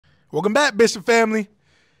Welcome back, Bishop family,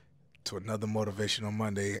 to another Motivational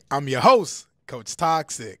Monday. I'm your host, Coach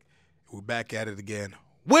Toxic. We're back at it again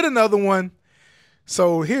with another one.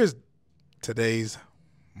 So here's today's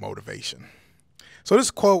motivation. So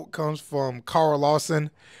this quote comes from Carl Lawson,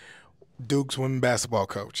 Duke's women's basketball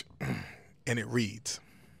coach, and it reads,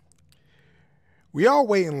 "We all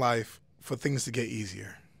wait in life for things to get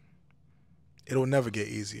easier. It'll never get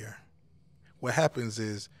easier. What happens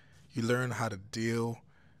is you learn how to deal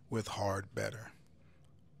with hard better."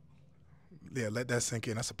 Yeah, let that sink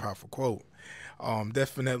in. That's a powerful quote.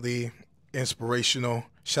 Definitely inspirational.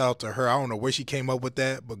 Shout out to her. I don't know where she came up with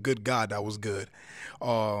that, but good God, that was good.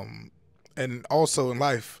 And also in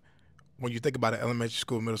life, when you think about it, elementary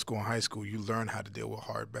school, middle school, and high school, you learn how to deal with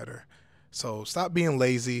hard better. So stop being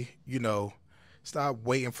lazy, stop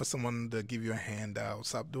waiting for someone to give you a handout.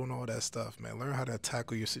 Stop doing all that stuff, man. Learn how to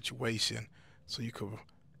tackle your situation so you can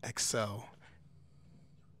excel.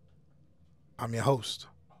 I'm your host,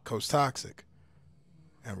 Coach Toxic.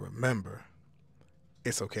 And remember,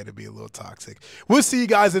 it's okay to be a little toxic. We'll see you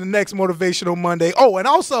guys in the next Motivational Monday. Oh, and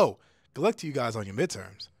also, good luck to you guys on your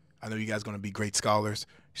midterms. I know you guys are going to be great scholars,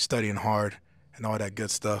 studying hard, and all that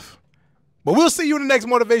good stuff. But we'll see you in the next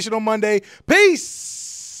Motivational Monday. Peace!